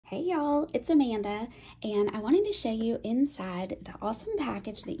Hey y'all, it's Amanda, and I wanted to show you inside the awesome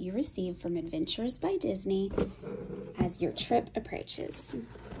package that you received from Adventures by Disney as your trip approaches.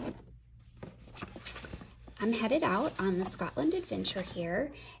 I'm headed out on the Scotland adventure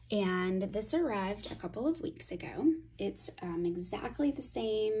here, and this arrived a couple of weeks ago. It's exactly the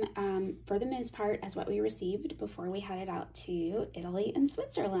same, for the most part, as what we received before we headed out to Italy and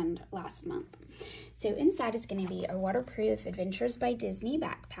Switzerland last month. So inside is going to be a waterproof Adventures by Disney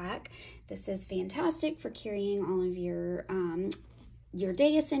backpack. This is fantastic for carrying all of your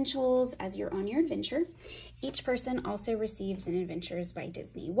day essentials as you're on your adventure. Each person also receives an Adventures by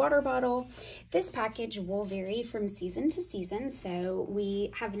Disney water bottle. This package will vary from season to season, so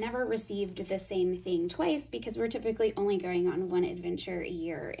we have never received the same thing twice because we're typically only going on one adventure a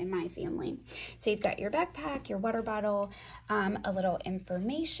year in my family. So you've got your backpack, your water bottle, a little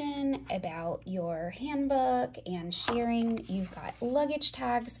information about your handbook and sharing. You've got luggage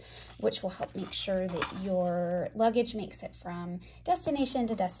tags, which will help make sure that your luggage makes it from destination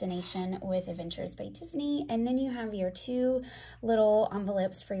to destination with Adventures by Disney. And then you have your two little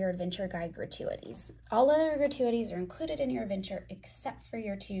envelopes for your adventure guide gratuities. All other gratuities are included in your adventure except for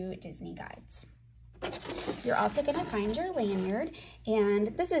your two Disney guides. You're also going to find your lanyard,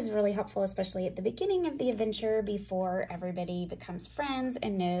 and this is really helpful, especially at the beginning of the adventure before everybody becomes friends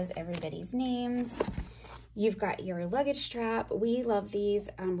and knows everybody's names. You've got your luggage strap. We love these.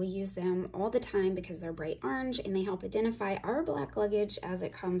 We use them all the time because they're bright orange and they help identify our black luggage as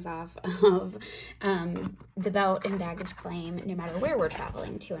it comes off of the belt and baggage claim, no matter where we're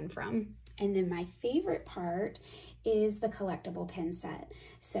traveling to and from. And then my favorite part is the collectible pin set.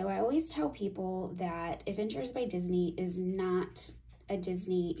 So I always tell people that Adventures by Disney is not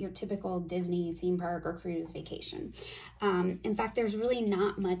your typical Disney theme park or cruise vacation. In fact, there's really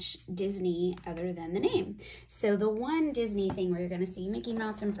not much Disney other than the name. So the one Disney thing where you're gonna see Mickey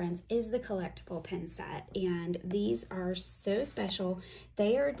Mouse and Friends is the collectible pin set. And these are so special.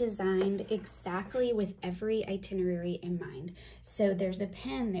 They are designed exactly with every itinerary in mind. So there's a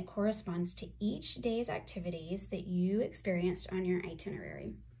pin that corresponds to each day's activities that you experienced on your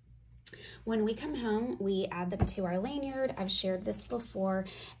itinerary. When we come home, we add them to our lanyard. I've shared this before,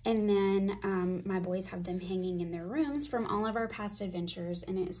 and then my boys have them hanging in their rooms from all of our past adventures,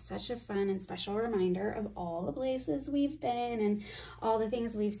 and it is such a fun and special reminder of all the places we've been and all the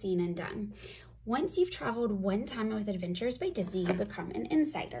things we've seen and done. Once you've traveled one time with Adventures by Disney, you become an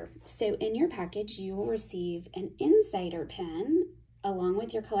insider. So in your package, you will receive an insider pin along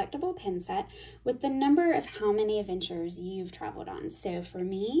with your collectible pin set with the number of how many adventures you've traveled on. So for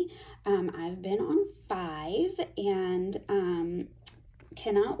me, I've been on 5 and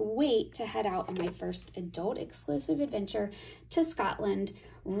cannot wait to head out on my first adult exclusive adventure to Scotland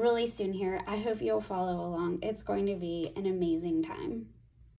really soon here. I hope you'll follow along. It's going to be an amazing time.